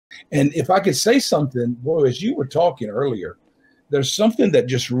And if I could say something, boy, as you were talking earlier, there's something that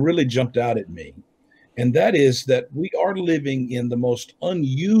just really jumped out at me. And that is that we are living in the most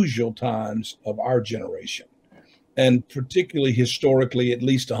unusual times of our generation, and particularly historically, at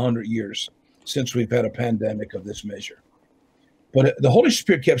least 100 years since we've had a pandemic of this measure. But the Holy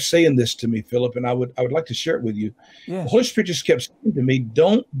Spirit kept saying this to me, Philip, and I would like to share it with you. The Yes. Holy Spirit just kept saying to me,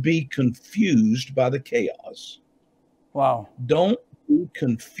 don't be confused by the chaos. Wow. Don't be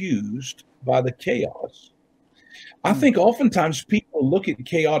confused by the chaos. I think oftentimes people look at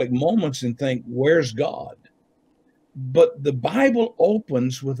chaotic moments and think, where's God? But the Bible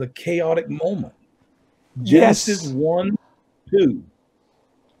opens with a chaotic moment. Genesis Yes. 1:2.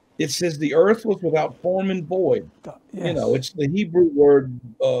 It says the earth was without form and void. You know, Yes. it's the Hebrew word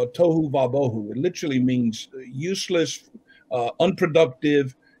tohu vabohu. It literally means useless,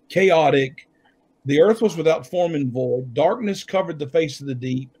 unproductive, chaotic. The earth was without form and void. Darkness covered the face of the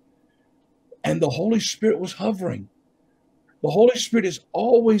deep, and the Holy Spirit was hovering. The Holy Spirit is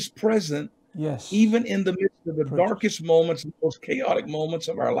always present, Yes. even in the midst of the Preach. darkest moments, the most chaotic moments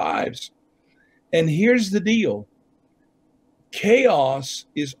of our lives. And here's the deal. Chaos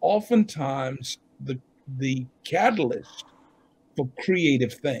is oftentimes the catalyst for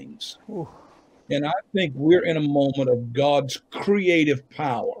creative things. Ooh. And I think we're in a moment of God's creative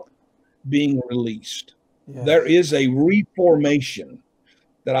power being released. Yes. There is a reformation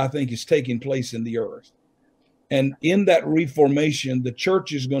that I think is taking place in the earth. And in that reformation, the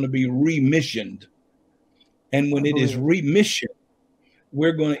church is going to be remissioned. And when it is remissioned,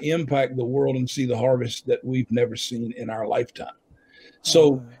 we're going to impact the world and see the harvest that we've never seen in our lifetime.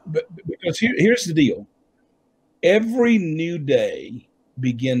 So, because here's the deal. Every new day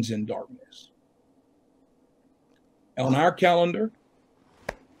begins in darkness. On our calendar,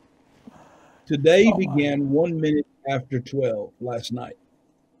 today began 1 minute after 12 last night.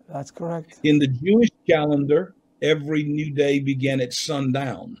 That's correct. In the Jewish calendar, every new day began at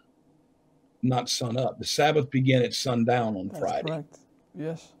sundown, not sun up. The Sabbath began at sundown on Friday. Correct.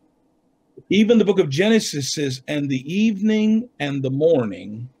 Yes. Even the book of Genesis says, and the evening and the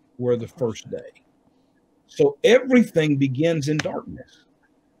morning were the first day. So everything begins in darkness.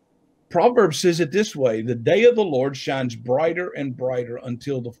 Proverbs says it this way, the day of the Lord shines brighter and brighter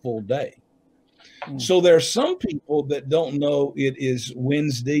until the full day. So there are some people that don't know it is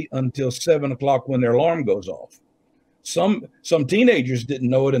Wednesday until 7 o'clock when their alarm goes off. Some teenagers didn't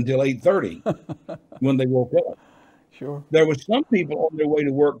know it until 8:30 when they woke up. Sure. There were some people on their way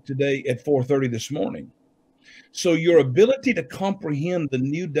to work today at 4:30 this morning. So your ability to comprehend the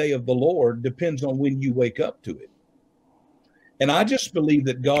new day of the Lord depends on when you wake up to it. And I just believe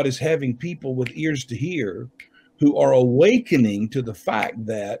that God is having people with ears to hear who are awakening to the fact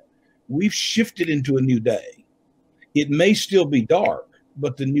that we've shifted into a new day. It may still be dark,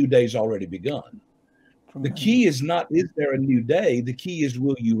 but the new day's already begun. The key is not, is there a new day? The key is,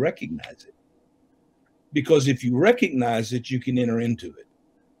 will you recognize it? Because if you recognize it, you can enter into it.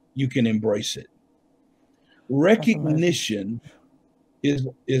 You can embrace it. Recognition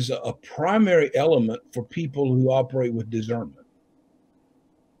is a primary element for people who operate with discernment.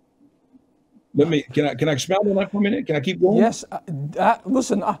 Can I expound on that for a minute? Can I keep going? Yes.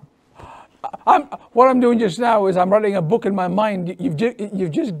 Listen, what I'm doing just now is I'm writing a book in my mind. You've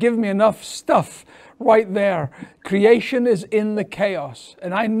just given me enough stuff right there. Creation is in the chaos.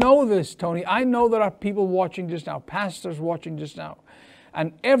 And I know this, Tony. I know there are people watching just now, pastors watching just now.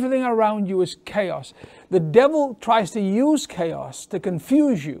 And everything around you is chaos. The devil tries to use chaos to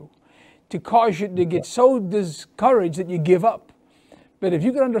confuse you, to cause you to get so discouraged that you give up. But if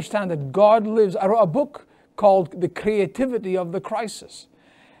you can understand that God lives, I wrote a book called The Creativity of the Crisis.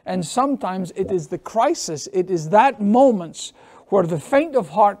 And sometimes it is the crisis, it is that moments where the faint of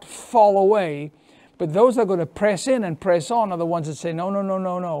heart fall away, but those that are going to press in and press on are the ones that say, no, no, no,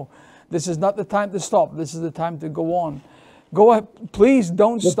 no, no. This is not the time to stop. This is the time to go on. Go ahead. Please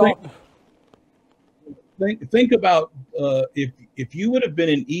don't stop. Think about if you would have been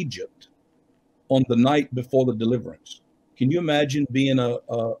in Egypt on the night before the deliverance. Can you imagine being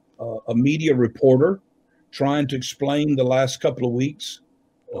a media reporter trying to explain the last couple of weeks?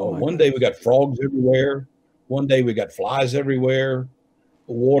 One day we got frogs everywhere. One day we got flies everywhere.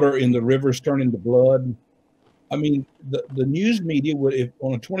 The water in the rivers turning to blood. I mean, the news media would, if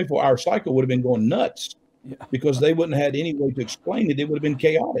on a 24-hour cycle, would have been going nuts because they wouldn't have had any way to explain it. It would have been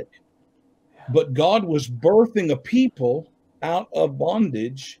chaotic. But God was birthing a people out of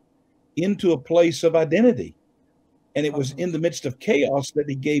bondage into a place of identity. And it was in the midst of chaos that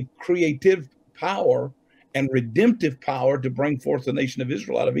he gave creative power and redemptive power to bring forth the nation of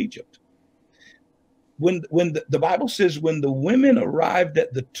Israel out of Egypt. when the Bible says when the women arrived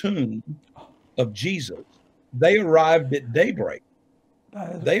at the tomb of Jesus, they arrived at daybreak.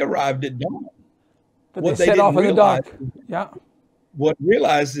 They arrived at dawn. But What they they set off didn't in the realize, dark. Yeah. what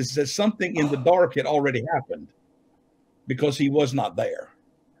realized is that something in the dark had already happened because he was not there.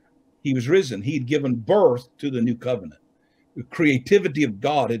 He was risen. He had given birth to the new covenant. The creativity of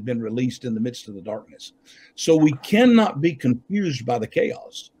God had been released in the midst of the darkness. So we cannot be confused by the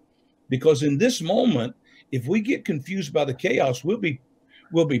chaos, because in this moment, if we get confused by the chaos, we'll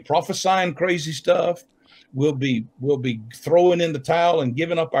be prophesying crazy stuff. We'll be throwing in the towel and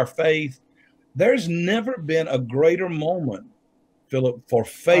giving up our faith. There's never been a greater moment, Philip, for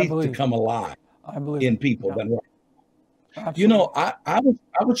faith to come alive in people than right. Absolutely. You know, I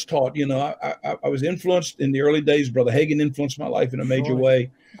was taught, you know, I was influenced in the early days. Brother Hagin influenced my life in a major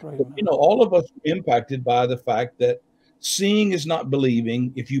way. But, you know, all of us were impacted by the fact that seeing is not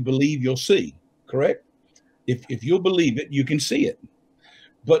believing. If you believe, you'll see. Correct? If you'll believe it, you can see it.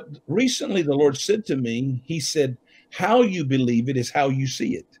 But recently the Lord said to me, he said, how you believe it is how you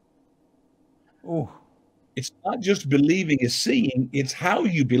see it. Oh, it's not just believing is seeing, it's how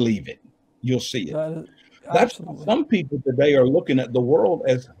you believe it. You'll see it. That's why some people today are looking at the world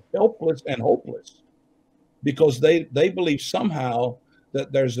as helpless and hopeless, because they believe somehow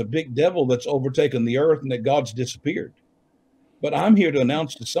that there's a big devil that's overtaken the earth and that God's disappeared. But I'm here to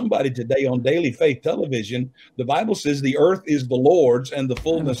announce to somebody today on Daily Faith Television, the Bible says the earth is the Lord's and the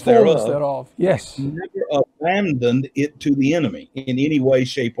fullness thereof. Yes. Never abandoned it to the enemy in any way,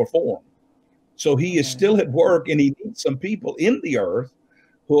 shape, or form. So he is still at work, and he needs some people in the earth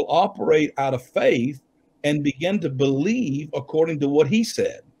who will operate out of faith and begin to believe according to what he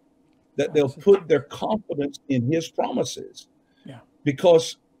said, that they'll put their confidence in his promises. Yeah.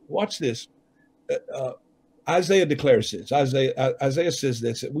 Because watch this. Isaiah declares this. Isaiah says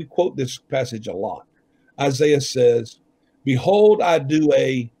this. We quote this passage a lot. Isaiah says, behold, I do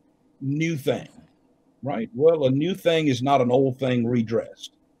a new thing, right? Well, a new thing is not an old thing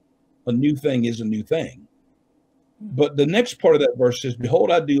redressed. A new thing is a new thing. But the next part of that verse says,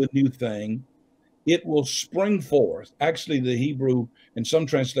 behold, I do a new thing. It will spring forth. Actually, the Hebrew, in some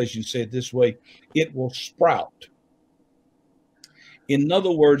translations, say it this way: it will sprout. In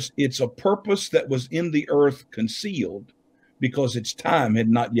other words, it's a purpose that was in the earth concealed because its time had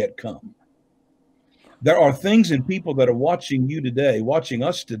not yet come. There are things in people that are watching you today, watching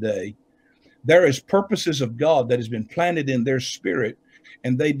us today. There is purposes of God that has been planted in their spirit,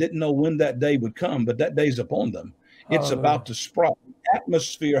 and they didn't know when that day would come, but that day's upon them. It's about to sprout. The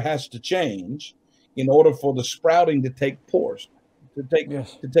atmosphere has to change in order for the sprouting to take course,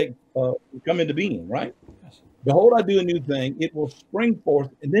 come into being, right? Yes. Behold, I do a new thing. It will spring forth.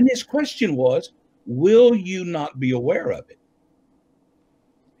 And then his question was, will you not be aware of it?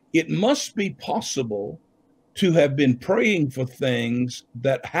 It must be possible to have been praying for things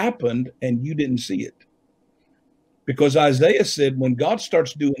that happened and you didn't see it. Because Isaiah said, when God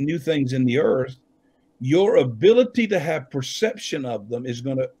starts doing new things in the earth, your ability to have perception of them is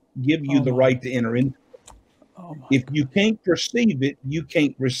going to give you the right to enter into it. If you can't perceive it, you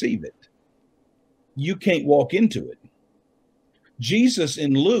can't receive it. You can't walk into it. Jesus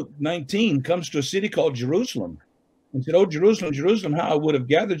in Luke 19 comes to a city called Jerusalem and said, oh, Jerusalem, Jerusalem, how I would have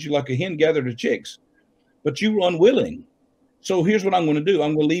gathered you like a hen gathered her chicks, but you were unwilling. So here's what I'm going to do.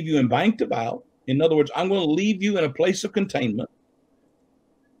 I'm going to leave you embanked about. In other words, I'm going to leave you in a place of containment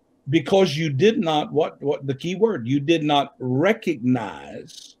because you did not, what the key word, you did not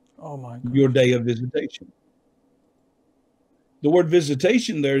recognize your day of visitation. The word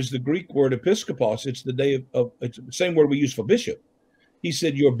visitation there is the Greek word episkopos. It's the day of it's the same word we use for bishop. He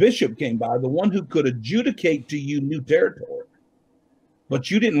said, your bishop came by, the one who could adjudicate to you new territory, but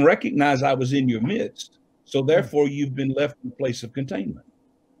you didn't recognize I was in your midst. So therefore you've been left in a place of containment.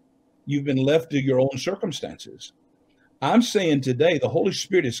 You've been left to your own circumstances. I'm saying today, the Holy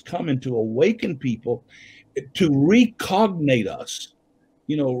Spirit is coming to awaken people, to recognate us.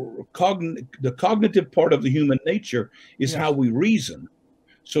 You know, the cognitive part of the human nature is how we reason.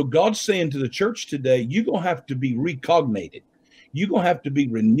 So God's saying to the church today, you're going to have to be recognated. You're going to have to be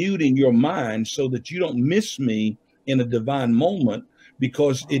renewed in your mind so that you don't miss me in a divine moment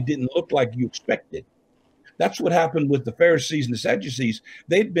because it didn't look like you expected. That's what happened with the Pharisees and the Sadducees.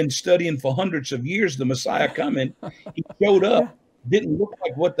 They'd been studying for hundreds of years the Messiah coming. He showed up, didn't look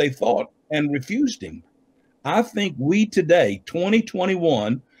like what they thought, and refused him. I think we today,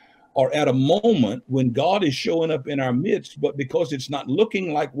 2021, are at a moment when God is showing up in our midst, but because it's not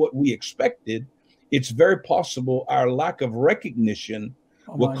looking like what we expected, it's very possible our lack of recognition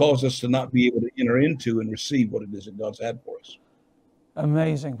will cause us to not be able to enter into and receive what it is that God's had for us.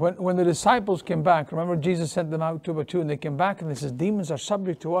 Amazing. When the disciples came back, remember Jesus sent them out 2 by 2, and they came back and they said, demons are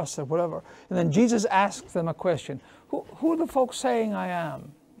subject to us or whatever. And then Jesus asked them a question. Who are the folks saying I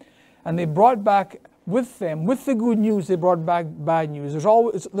am? And they brought back with them, with the good news, they brought back bad news. There's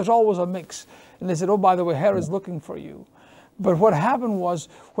always a mix. And they said, oh, by the way, Herod's looking for you. But what happened was,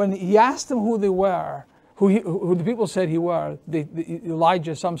 when he asked them who they were, who the people said he were,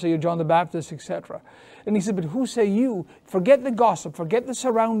 Elijah, some say you're John the Baptist, etc. And he said, but who say you? Forget the gossip, forget the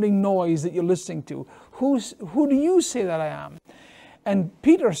surrounding noise that you're listening to. Who do you say that I am? And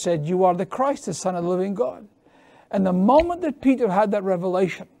Peter said, you are the Christ, the Son of the living God. And the moment that Peter had that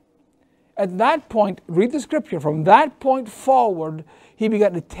revelation, at that point, read the scripture, from that point forward, he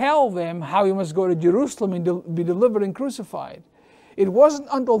began to tell them how he must go to Jerusalem and be delivered and crucified. It wasn't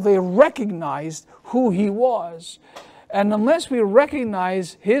until they recognized who he was. And unless we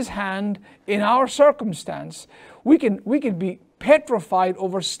recognize his hand in our circumstance, we can be petrified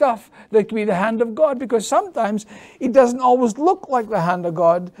over stuff that can be the hand of God, because sometimes it doesn't always look like the hand of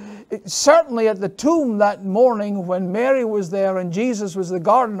God. Certainly at the tomb that morning when Mary was there and Jesus was the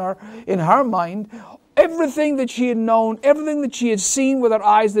gardener, in her mind, everything that she had known, everything that she had seen with her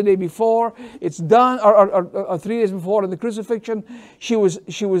eyes the day before, it's done, or 3 days before in the crucifixion, she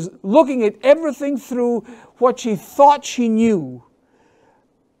was looking at everything through what she thought she knew.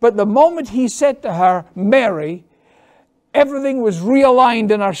 But the moment he said to her, Mary, everything was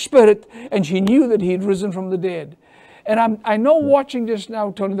realigned in her spirit, and she knew that he had risen from the dead. And I know watching just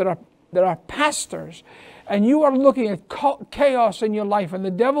now, Tony, there are pastors, and you are looking at chaos in your life, and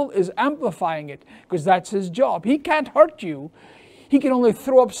the devil is amplifying it, because that's his job. He can't hurt you. He can only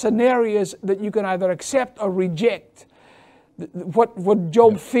throw up scenarios that you can either accept or reject. What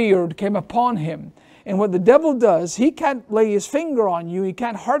Job feared came upon him. And what the devil does, he can't lay his finger on you, he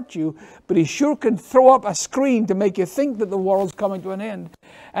can't hurt you, but he sure can throw up a screen to make you think that the world's coming to an end.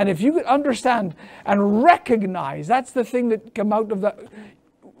 And if you could understand and recognize, that's the thing that come out of that.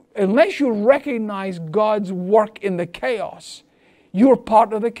 Unless you recognize God's work in the chaos, you're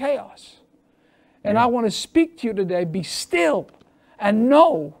part of the chaos. And I want to speak to you today, be still and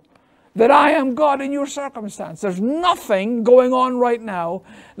know that I am God in your circumstance. There's nothing going on right now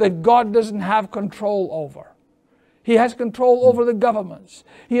that God doesn't have control over. He has control over the governments.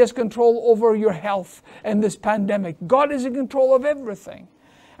 He has control over your health and this pandemic. God is in control of everything.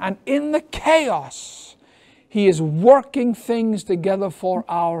 And in the chaos, He is working things together for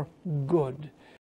our good.